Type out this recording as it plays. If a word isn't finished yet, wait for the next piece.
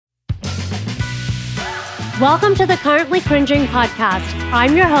Welcome to the Currently Cringing podcast.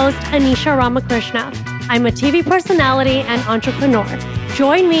 I'm your host, Anisha Ramakrishna. I'm a TV personality and entrepreneur.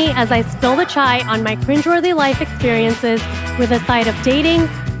 Join me as I spill the chai on my cringeworthy life experiences with a side of dating,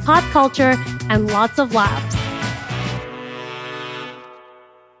 pop culture, and lots of laughs.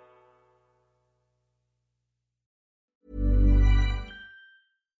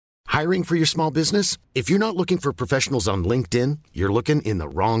 Hiring for your small business? If you're not looking for professionals on LinkedIn, you're looking in the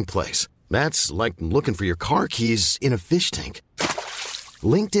wrong place. That's like looking for your car keys in a fish tank.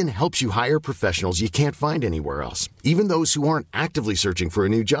 LinkedIn helps you hire professionals you can't find anywhere else, even those who aren't actively searching for a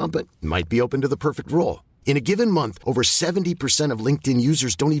new job but might be open to the perfect role. In a given month, over 70% of LinkedIn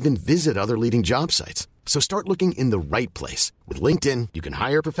users don't even visit other leading job sites. So start looking in the right place. With LinkedIn, you can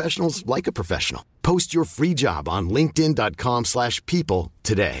hire professionals like a professional. Post your free job on linkedin.com/people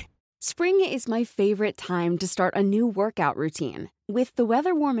today. Spring is my favorite time to start a new workout routine. With the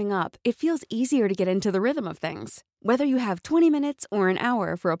weather warming up, it feels easier to get into the rhythm of things. Whether you have 20 minutes or an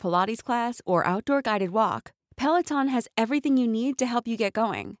hour for a Pilates class or outdoor guided walk, Peloton has everything you need to help you get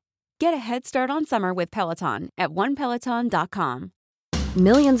going. Get a head start on summer with Peloton at onepeloton.com.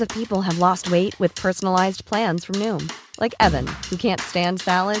 Millions of people have lost weight with personalized plans from Noom. Like Evan, who can't stand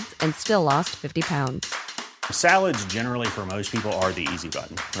salads and still lost 50 pounds. Salads generally for most people are the easy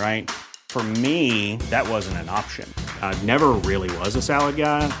button, right? For me, that wasn't an option. I never really was a salad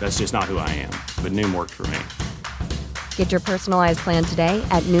guy. That's just not who I am. But Noom worked for me. Get your personalized plan today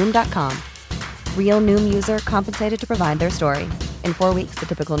at Noom.com. Real Noom user compensated to provide their story. In 4 weeks, the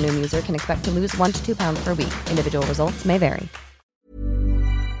typical Noom user can expect to lose 1 to 2 pounds per week. Individual results may vary.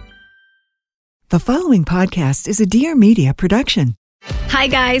 The following podcast is a Dear Media production. Hi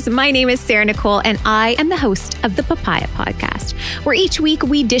guys, my name is Sarah Nicole and I am the host of the Papaya Podcast, where each week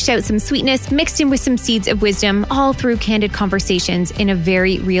we dish out some sweetness mixed in with some seeds of wisdom, all through candid conversations in a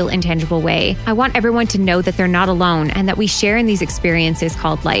very real and tangible way. I want everyone to know that they're not alone and that we share in these experiences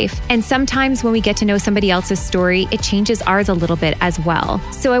called life. And sometimes when we get to know somebody else's story, it changes ours a little bit as well.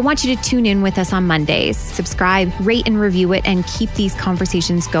 So I want you to tune in with us on Mondays, subscribe, rate and review it, and keep these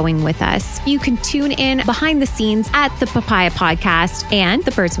conversations going with us. You can tune in behind the scenes at the Papaya Podcast and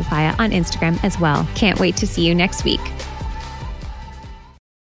the Birds Papaya on Instagram as well. Can't wait to see you next week.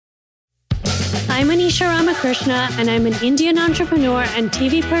 I'm Anisha Ramakrishna, and I'm an Indian entrepreneur and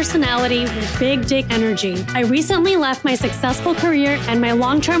TV personality with big dick energy. I recently left my successful career and my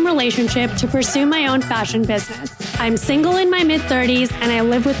long-term relationship to pursue my own fashion business. I'm single in my mid-30s, and I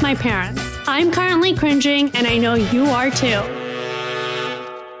live with my parents. I'm currently cringing, and I know you are too.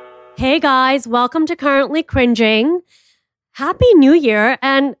 Hey guys, welcome to Currently Cringing. Happy New Year,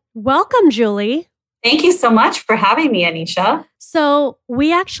 and welcome, Julie. Thank you so much for having me, Anisha. So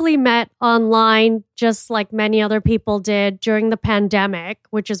we actually met online just like many other people did during the pandemic,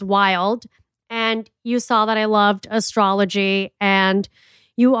 which is wild. And you saw that I loved astrology and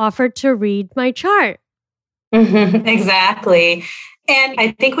you offered to read my chart. Exactly. And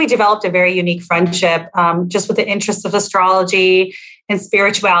I think we developed a very unique friendship just with the interest of astrology and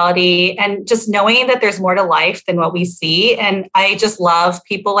spirituality and just knowing that there's more to life than what we see. And I just love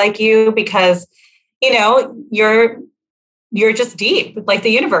people like you because, you know, you're just deep, like the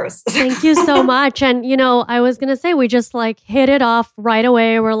universe. Thank you so much. And, you know, I was going to say, we just like hit it off right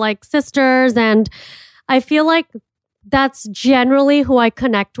away. We're like sisters. And I feel like that's generally who I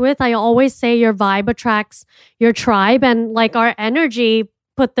connect with. I always say your vibe attracts your tribe, and like our energy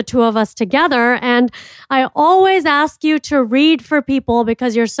put the two of us together. And I always ask you to read for people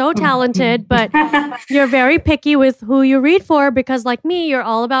because you're so talented, but you're very picky with who you read for because like me, you're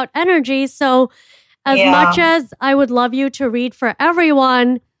all about energy. So as much as I would love you to read for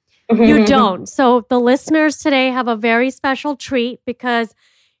everyone, you don't. So the listeners today have a very special treat because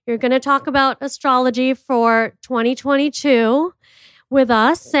you're going to talk about astrology for 2022 with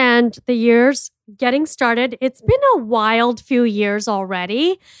us and the year's getting started. It's been a wild few years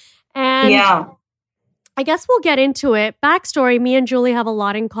already. And I guess we'll get into it. Backstory, me and Julie have a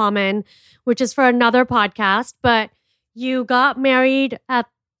lot in common, which is for another podcast, but you got married at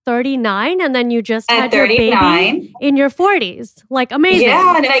 39 and then you just had your baby in your 40s. Like amazing.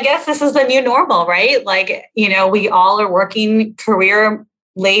 Yeah. And I guess this is the new normal, right? Like, you know, we all are working career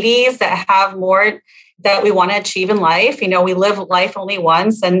ladies that have more that we want to achieve in life. You know, we live life only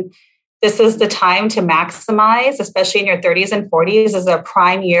once, and this is the time to maximize, especially in your 30s and 40s, is a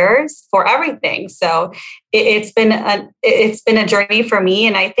prime years for everything. So it's been a journey for me.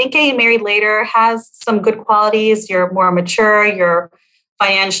 And I think getting married later has some good qualities. You're more mature, you're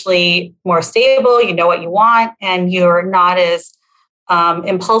financially more stable, you know what you want, and you're not as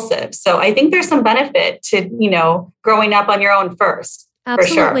impulsive. So I think there's some benefit to, you know, growing up on your own first.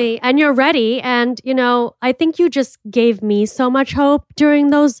 Absolutely. Sure. And you're ready. And, I think you just gave me so much hope during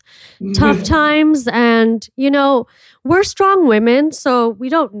those tough times. And, we're strong women, so we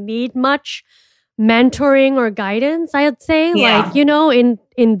don't need much mentoring or guidance, I'd say. Yeah. Like,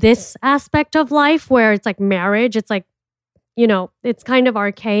 in this aspect of life where it's like marriage, it's like, it's kind of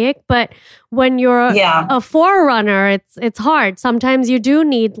archaic. But when you're a forerunner, it's hard. Sometimes you do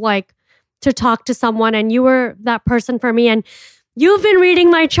need like to talk to someone, and you were that person for me. And you've been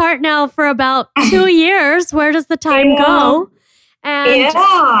reading my chart now for about 2 years. Where does the time go? And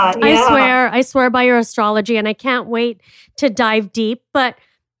I swear by your astrology, and I can't wait to dive deep. But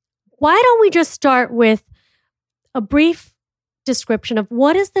why don't we just start with a brief description of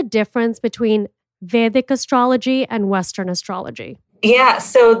what is the difference between Vedic astrology and Western astrology? Yeah,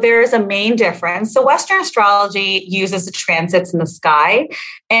 so there's a main difference. So Western astrology uses the transits in the sky,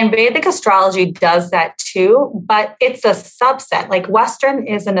 and Vedic astrology does that too, but it's a subset. Like Western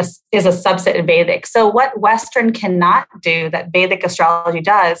is a subset of Vedic. So what Western cannot do that Vedic astrology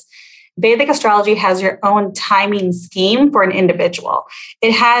does, Vedic astrology has your own timing scheme for an individual.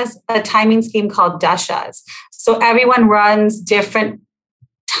 It has a timing scheme called dashas. So everyone runs different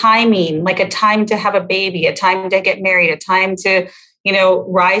timing, like a time to have a baby, a time to get married, a time to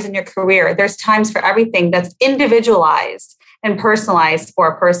rise in your career. There's times for everything that's individualized and personalized for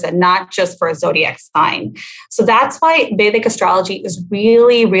a person, not just for a zodiac sign. So that's why Vedic astrology is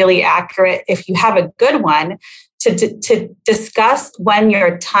really, really accurate if you have a good one to discuss when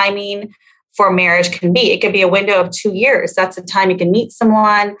your timing for marriage can be. It could be a window of 2 years. That's the time you can meet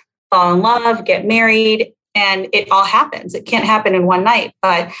someone, fall in love, get married, and it all happens. It can't happen in one night,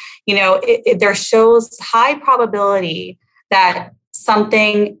 but there shows high probability that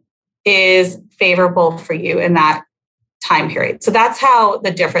something is favorable for you in that time period. So that's how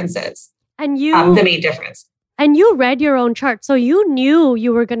the difference is. And the main difference. And you read your own chart, so you knew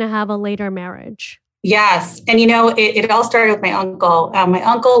you were going to have a later marriage. Yes. And, it all started with my uncle. My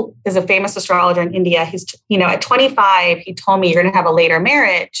uncle is a famous astrologer in India. He's, at 25, he told me you're going to have a later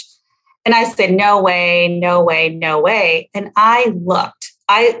marriage. And I said, no way, no way, no way. And I looked.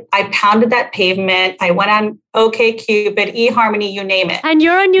 I pounded that pavement. I went on OkCupid, eHarmony, you name it. And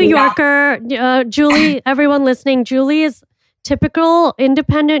you're a New Yorker, Julie. Everyone listening, Julie is typical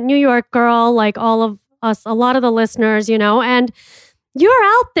independent New York girl, like all of us, a lot of the listeners, and you're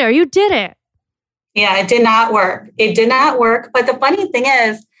out there. You did it. Yeah, it did not work. It did not work. But the funny thing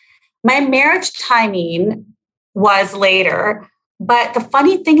is, my marriage timing was later. But the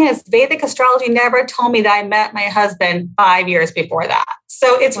funny thing is, Vedic astrology never told me that I met my husband 5 years before that.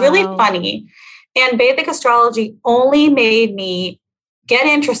 So it's really funny. And Vedic astrology only made me get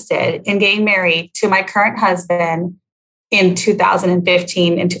interested in getting married to my current husband in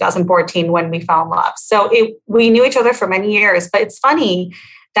 2015 and 2014 when we fell in love. So we knew each other for many years. But it's funny,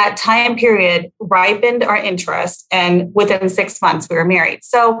 that time period ripened our interest. And within 6 months, we were married.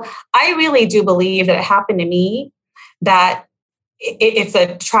 So I really do believe that it happened to me, that it's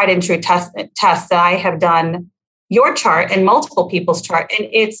a tried and true test that I have done your chart and multiple people's chart. And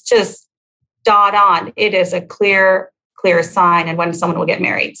it's just dot on. It is a clear sign and when someone will get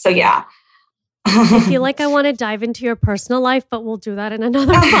married. So yeah. I feel like I want to dive into your personal life, but we'll do that in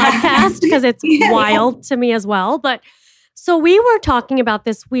another podcast because it's wild to me as well. But so we were talking about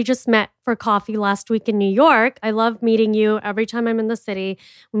this. We just met for coffee last week in New York. I love meeting you every time I'm in the city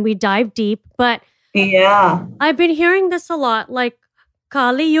when we dive deep. But yeah, I've been hearing this a lot, like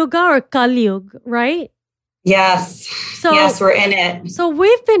Kali Yuga or Kali Yuga, right? Yes. Yes, we're in it. So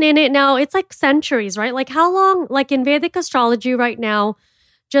we've been in it now. It's like centuries, right? Like how long, like in Vedic astrology right now,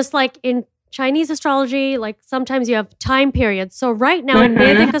 just like in Chinese astrology, like sometimes you have time periods. So right now in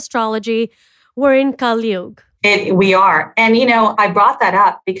Vedic astrology, we're in Kali Yuga. We are. And, I brought that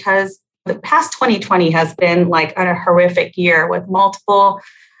up because the past 2020 has been like a horrific year with multiple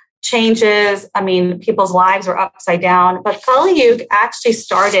changes. I mean, people's lives are upside down. But Kali Yuga actually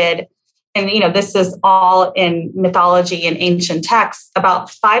started, and this is all in mythology and ancient texts,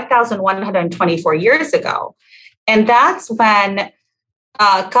 about 5,124 years ago. And that's when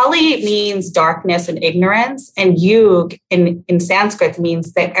Kali means darkness and ignorance, and Yug in Sanskrit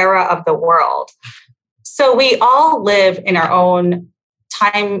means the era of the world. So we all live in our own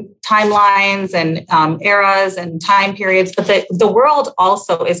timelines and eras and time periods, but the world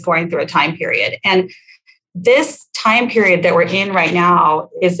also is going through a time period. And this time period that we're in right now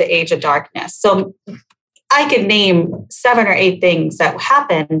is the age of darkness. So I could name 7 or 8 things that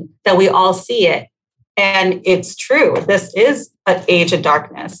happened that we all see it. And it's true. This is an age of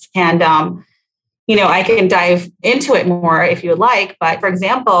darkness. And, I can dive into it more if you would like. But for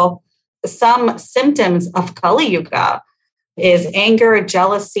example, some symptoms of Kali Yuga is anger,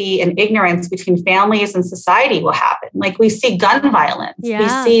 jealousy, and ignorance between families and society will happen. Like we see gun violence,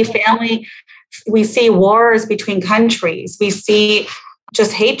 we see wars between countries, we see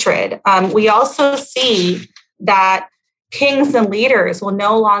just hatred. We also see that kings and leaders will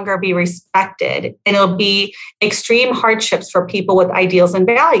no longer be respected, and it'll be extreme hardships for people with ideals and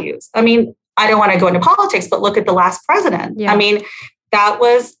values. I mean, I don't want to go into politics, but look at the last president. Yeah. I mean, that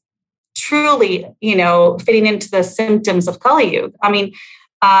was truly, fitting into the symptoms of Kali Yuga. I mean,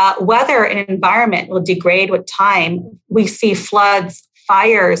 weather and environment will degrade with time. We see floods,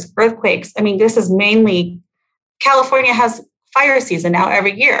 fires, earthquakes. I mean, this is mainly, California has fire season now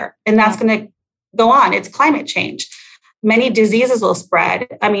every year, and that's going to go on. It's climate change. Many diseases will spread.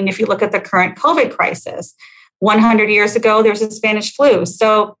 I mean, if you look at the current COVID crisis, 100 years ago, there was a Spanish flu.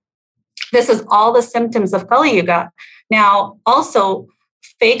 So this is all the symptoms of Kali Yuga. Now, also,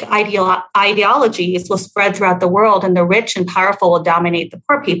 fake ideologies will spread throughout the world, and the rich and powerful will dominate the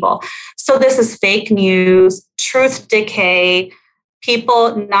poor people. So this is fake news, truth decay,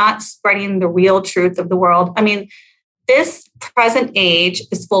 people not spreading the real truth of the world. I mean, this present age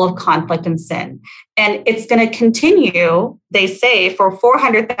is full of conflict and sin, and it's going to continue, they say, for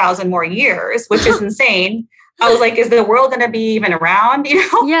 400,000 more years, which is insane. I was like, is the world going to be even around?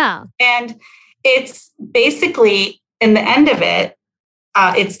 Yeah. And it's basically, in the end of it,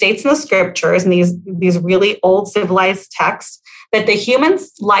 it states in the scriptures and these really old civilized texts that the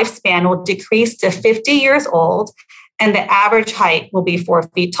human's lifespan will decrease to 50 years old, and the average height will be 4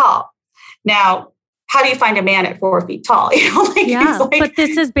 feet tall. Now, how do you find a man at 4 feet tall? But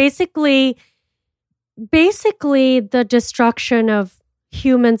this is basically the destruction of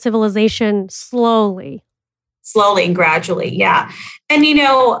human civilization slowly and gradually. Yeah. And,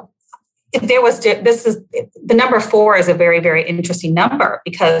 the number 4 is a very, very interesting number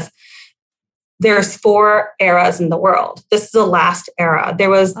because there's 4 eras in the world. This is the last era. There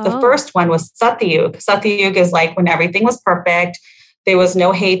was the first one was Satyug. Satyug is like when everything was perfect. There was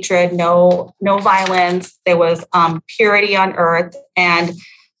no hatred, no violence. There was purity on earth, and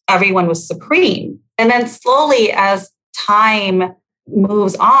everyone was supreme. And then slowly, as time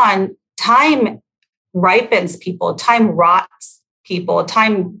moves on, time ripens people, time rots people,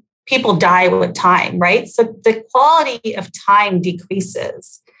 people die with time, right? So the quality of time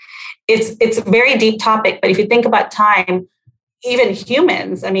decreases. It's a very deep topic, but if you think about time, even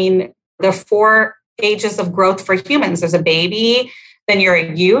humans, I mean, there are 4 ages of growth for humans. There's a baby, then you're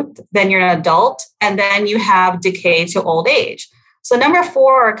a youth, then you're an adult, and then you have decay to old age. So number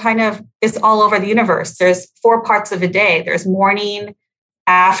 4 kind of is all over the universe. There's 4 parts of a day. There's morning,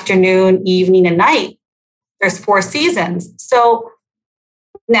 afternoon, evening, and night. There's 4 seasons. So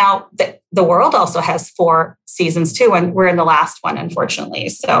now the world also has 4 seasons too, and we're in the last one, unfortunately.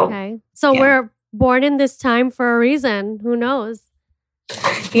 So, We're born in this time for a reason. Who knows?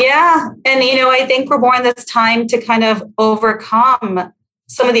 Yeah. And, I think we're born this time to kind of overcome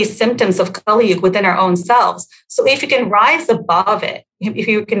some of these symptoms of Kali Yuga within our own selves. So if you can rise above it, if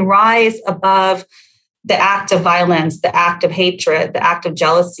you can rise above the act of violence, the act of hatred, the act of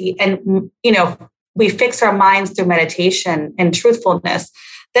jealousy, and, we fix our minds through meditation and truthfulness,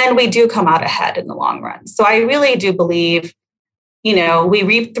 then we do come out ahead in the long run. So I really do believe, we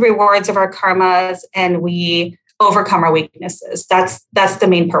reap the rewards of our karmas and we overcome our weaknesses. That's the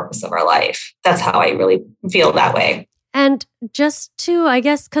main purpose of our life. That's how I really feel that way. And just to, I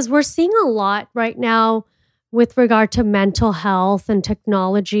guess, because we're seeing a lot right now with regard to mental health and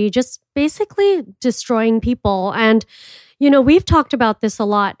technology, just basically destroying people. And, we've talked about this a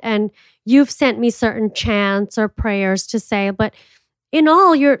lot, and you've sent me certain chants or prayers to say, but in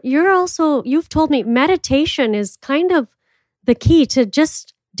all, you've told me meditation is kind of the key to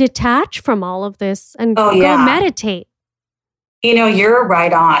just detach from all of this and go meditate. You're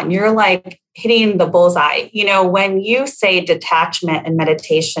right on. You're like hitting the bullseye. When you say detachment and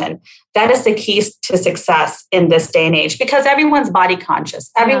meditation, that is the key to success in this day and age because everyone's body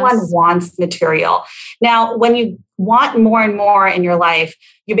conscious. Everyone wants material. Now, when you want more and more in your life,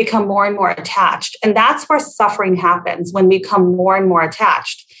 you become more and more attached. And that's where suffering happens, when we become more and more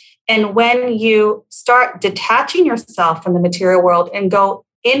attached. And when you start detaching yourself from the material world and go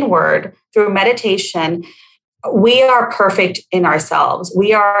inward through meditation, we are perfect in ourselves.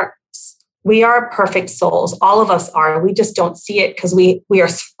 We are perfect souls. All of us are. We just don't see it because we are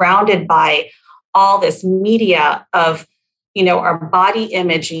surrounded by all this media of, our body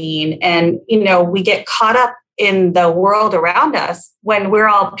imaging. And, we get caught up in the world around us when we're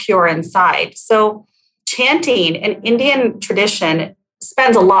all pure inside. So chanting in Indian tradition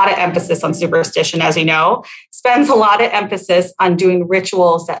spends a lot of emphasis on superstition, as you know, spends a lot of emphasis on doing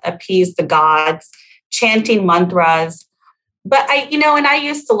rituals that appease the gods, chanting mantras. but I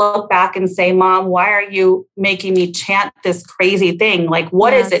used to look back and say, Mom, why are you making me chant this crazy thing? Like,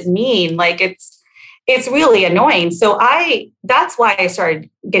 what does it mean? Like, it's really annoying. So that's why I started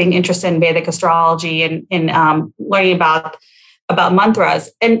getting interested in Vedic astrology and learning about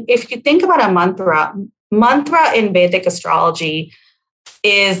mantras. And if you think about a mantra in Vedic astrology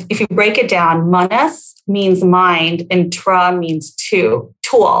is, if you break it down, manas means mind and tra means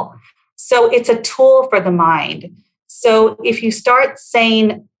tool. So it's a tool for the mind. So if you start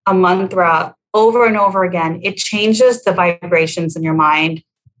saying a mantra over and over again, it changes the vibrations in your mind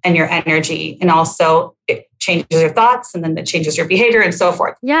and your energy. And also it changes your thoughts, and then it changes your behavior and so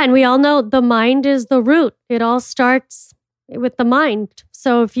forth. Yeah. And we all know the mind is the root. It all starts with the mind.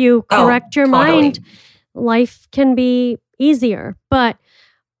 So if you correct your mind, life can be easier. But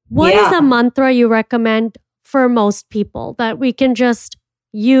what is a mantra you recommend for most people that we can just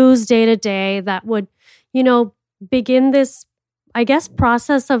use day to day that would, begin this, I guess,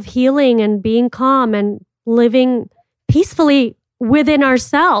 process of healing and being calm and living peacefully within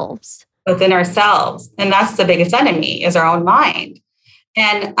ourselves? Within ourselves. And that's the biggest enemy, is our own mind.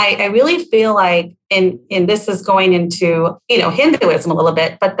 And I really feel like, and this is going into, Hinduism a little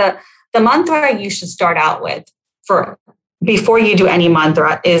bit, but the mantra you should start out with before you do any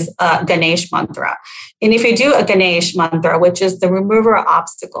mantra is a Ganesh mantra. And if you do a Ganesh mantra, which is the remover of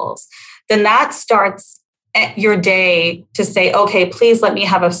obstacles, then that starts your day to say, okay, please let me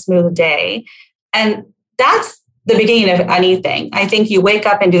have a smooth day. And that's the beginning of anything. I think you wake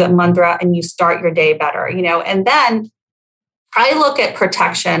up and do that mantra and you start your day better, and then I look at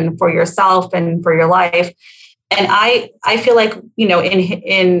protection for yourself and for your life. And I feel like,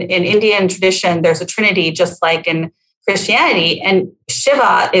 in Indian tradition, there's a trinity, just like in Christianity, and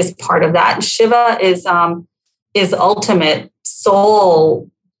Shiva is part of that. Shiva is ultimate soul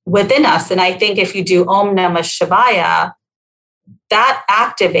within us. And I think if you do Om Namah Shivaya, that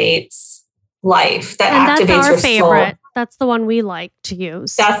activates life. That activates that's our your favorite. soul. That's the one we like to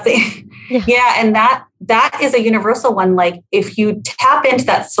use. That's and that is a universal one. Like, if you tap into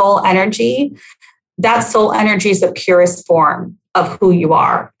that soul energy is the purest form of who you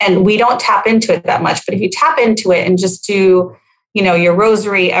are. And we don't tap into it that much. But if you tap into it and just do, your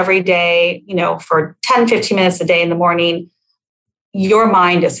rosary every day, for 10, 15 minutes a day in the morning, your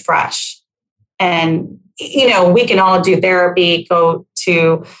mind is fresh. And, we can all do therapy, go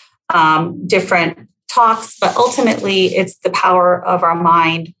to different talks, but ultimately it's the power of our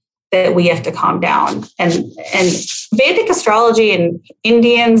mind that we have to calm down. And Vedic astrology and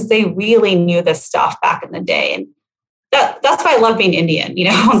Indians, they really knew this stuff back in the day. And that's why I love being Indian,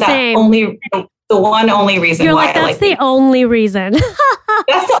 the one only reason You're why like, I that's like the only reason.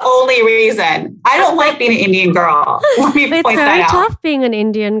 That's the only reason. I don't like being an Indian girl. Let me point that out. It's very tough being an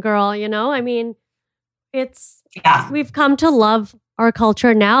Indian girl, I mean, we've come to love our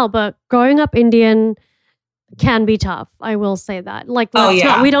culture now, but growing up Indian can be tough. I will say that. Like,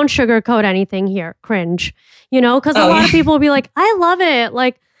 we don't sugarcoat anything here. Cringe, because a lot of people will be like, I love it.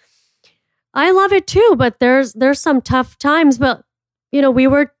 Like, I love it too, but there's some tough times. But, we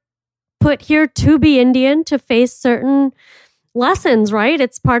were put here to be Indian, to face certain lessons, right?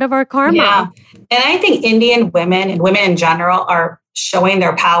 It's part of our karma. Yeah. And I think Indian women and women in general are showing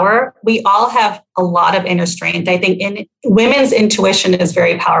their power. We all have a lot of inner strength. I think women's intuition is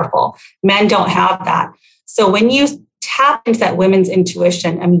very powerful. Men don't have that. So when you tap into that women's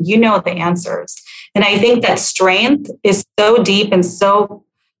intuition, the answers. And I think that strength is so deep and so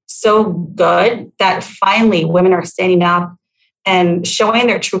good that finally women are standing up and showing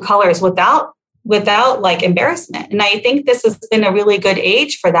their true colors without like embarrassment. And I think this has been a really good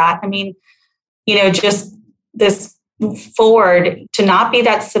age for that. I mean, just this forward to not be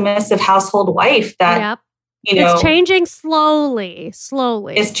that submissive household wife that, it's changing slowly.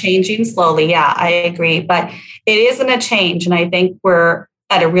 It's changing slowly. Yeah, I agree. But it isn't a change. And I think we're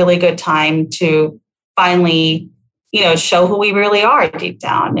at a really good time to finally, show who we really are deep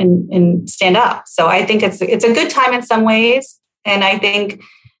down and stand up. So I think it's a good time in some ways. And I think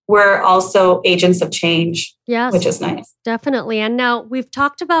we're also agents of change, which is nice. Definitely. And now we've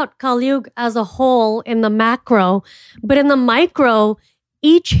talked about Kali Yuga as a whole in the macro, but in the micro,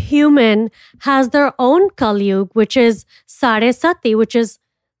 each human has their own Kali Yuga, which is Sade Sati, which is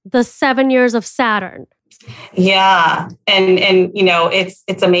the 7 years of Saturn. Yeah. And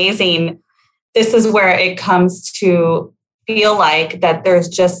it's amazing. This is where it comes to feel like that there's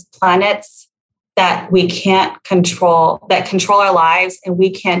just planets that we can't control, that control our lives, and we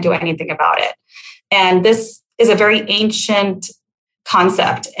can't do anything about it. And this is a very ancient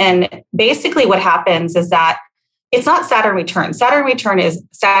concept. And basically what happens is that it's not Saturn return. Saturn return is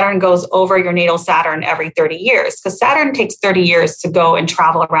Saturn goes over your natal Saturn every 30 years because Saturn takes 30 years to go and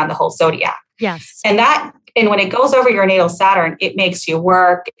travel around the whole zodiac. Yes. And when it goes over your natal Saturn, it makes you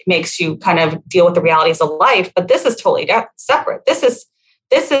work, it makes you kind of deal with the realities of life. But this is totally separate. This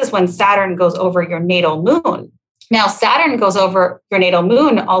is when Saturn goes over your natal moon. Now, Saturn goes over your natal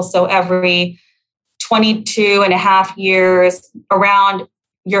moon also every 22 and a half years around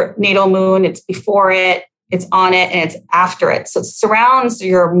your natal moon. It's before it, it's on it, and it's after it. So it surrounds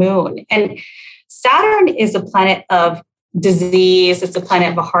your moon. And Saturn is a planet of disease. It's a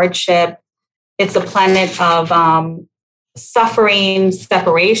planet of hardship. It's a planet of suffering,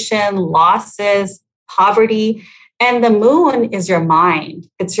 separation, losses, poverty. And the moon is your mind.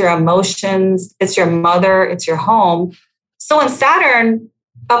 It's your emotions. It's your mother. It's your home. So when Saturn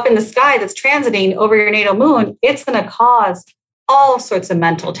up in the sky that's transiting over your natal moon, it's going to cause all sorts of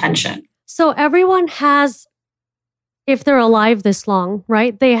mental tension. So everyone has, if they're alive this long,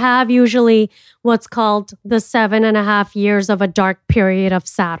 right? They have usually what's called the 7.5 years of a dark period of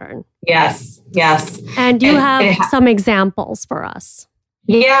Saturn. Yes. And you have some examples for us.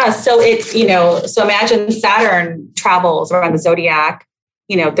 Yeah. So so imagine Saturn travels around the zodiac,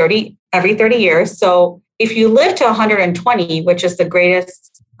 every 30 years. So if you live to 120, which is the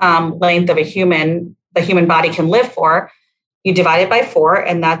greatest length of the human body can live for, you divide it by 4,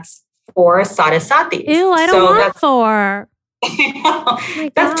 and that's 4 Sadasatis. Ew, I don't want 4.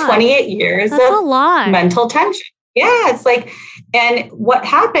 That's 28 years that's of a lot. Mental tension. Yeah, it's like, and what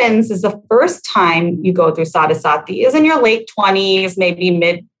happens is the first time you go through Sadasati is in your late 20s,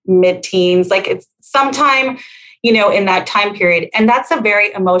 maybe mid-teens, like it's sometime, in that time period. And that's a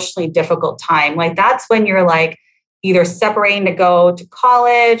very emotionally difficult time. Like that's when you're like either separating to go to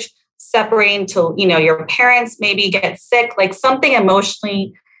college, separating to, your parents maybe get sick, like something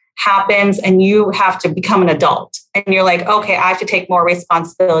emotionally happens and you have to become an adult. And you're like, okay, I have to take more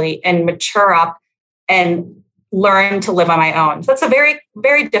responsibility and mature up and learn to live on my own. So it's a very,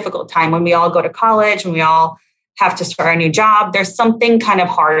 very difficult time when we all go to college and we all have to start a new job. There's something kind of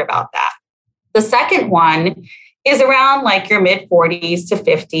hard about that. The second one is around like your mid 40s to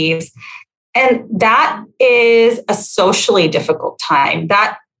 50s. And that is a socially difficult time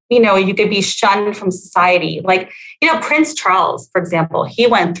that, you could be shunned from society. Like, Prince Charles, for example, he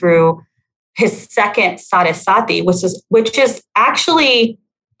went through his second Sadasati, which is actually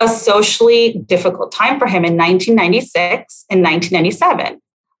a socially difficult time for him in 1996 and 1997.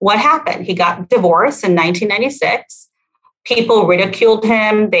 What happened? He got divorced in 1996. People ridiculed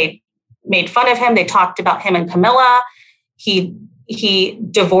him. They made fun of him. They talked about him and Camilla. He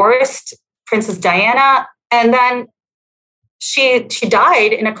divorced Princess Diana, and then she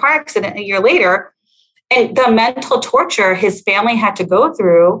died in a car accident a year later. And the mental torture his family had to go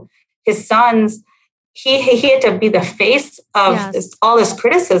through, his sons, he had to be the face of all this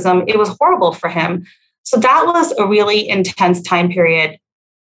criticism. It was horrible for him. So that was a really intense time period.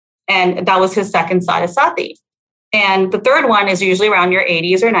 And that was his second Sadasati. And the third one is usually around your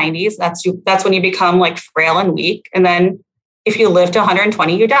 80s or 90s. That's when you become like frail and weak. And then if you live to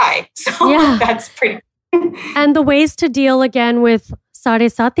 120, you die. So that's pretty. And the ways to deal again with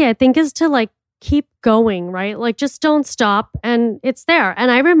Sadasati, I think, is to like keep going, right? Like just don't stop, and it's there. And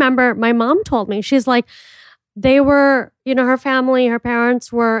I remember my mom told me, she's like, they were, her family, her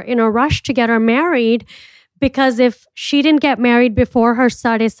parents were in a rush to get her married because if she didn't get married before her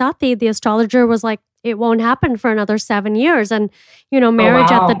Sadasati, the astrologer was like, it won't happen for another 7 years. And,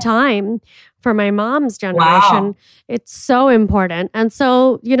 marriage at the time for my mom's generation, it's so important. And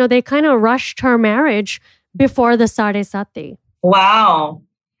so, they kind of rushed her marriage before the Sadasati. Wow.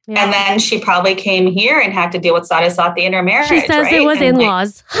 Yeah. And then she probably came here and had to deal with Sadasati in her marriage. She says it was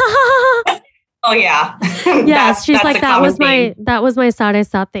in-laws. Oh yeah. Yes, she's like, that was my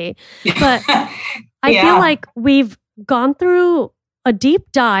Sadasati. But I feel like we've gone through a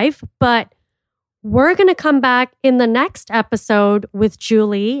deep dive, but we're going to come back in the next episode with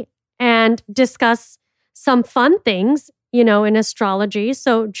Julie and discuss some fun things, in astrology.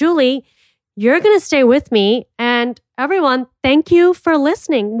 So Julie, you're going to stay with me, and everyone, thank you for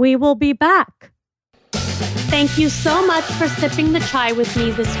listening. We will be back. Thank you so much for sipping the chai with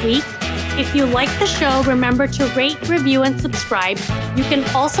me this week. If you like the show, remember to rate, review, and subscribe. You can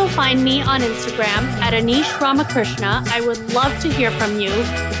also find me on Instagram at Anish Ramakrishna. I would love to hear from you.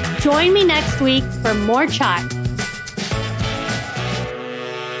 Join me next week for more chai.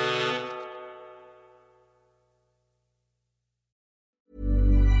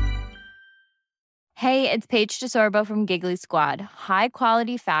 Hey, it's Paige DeSorbo from Giggly Squad. High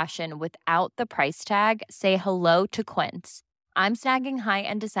quality fashion without the price tag. Say hello to Quince. I'm snagging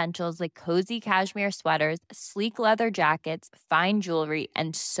high-end essentials like cozy cashmere sweaters, sleek leather jackets, fine jewelry,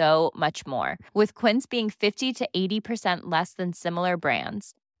 and so much more. With Quince being 50 to 80% less than similar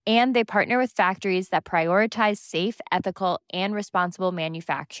brands. And they partner with factories that prioritize safe, ethical, and responsible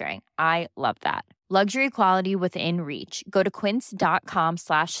manufacturing. I love that. Luxury quality within reach. Go to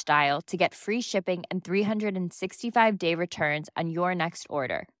quince.com/style to get free shipping and 365-day returns on your next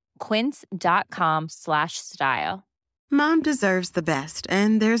order. Quince.com/style. Mom deserves the best,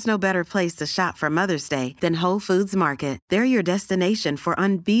 and there's no better place to shop for Mother's Day than Whole Foods Market. They're your destination for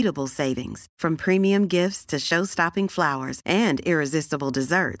unbeatable savings, from premium gifts to show-stopping flowers and irresistible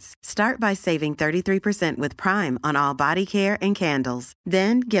desserts. Start by saving 33% with Prime on all body care and candles.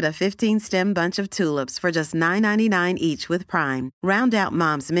 Then get a 15-stem bunch of tulips for just $9.99 each with Prime. Round out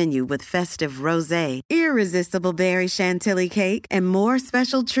Mom's menu with festive rosé, irresistible berry chantilly cake, and more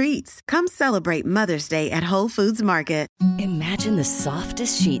special treats. Come celebrate Mother's Day at Whole Foods Market. Imagine the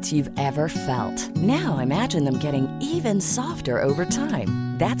softest sheets you've ever felt. Now imagine them getting even softer over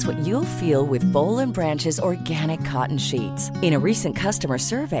time. That's what you'll feel with Boll & Branch's organic cotton sheets. In a recent customer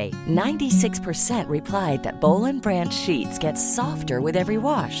survey, 96% replied that Boll & Branch sheets get softer with every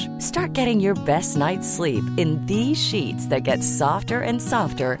wash. Start getting your best night's sleep in these sheets that get softer and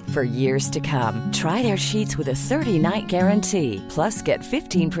softer for years to come. Try their sheets with a 30-night guarantee. Plus, get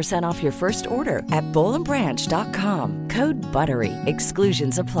 15% off your first order at bollandbranch.com. Code BUTTERY.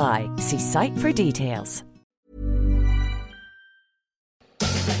 Exclusions apply. See site for details.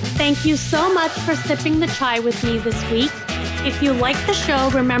 Thank you so much for sipping the chai with me this week. If you like the show,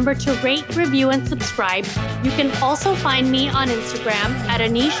 remember to rate, review, and subscribe. You can also find me on Instagram at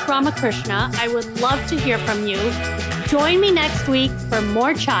Anish Ramakrishna. I would love to hear from you. Join me next week for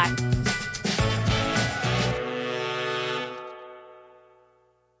more chai.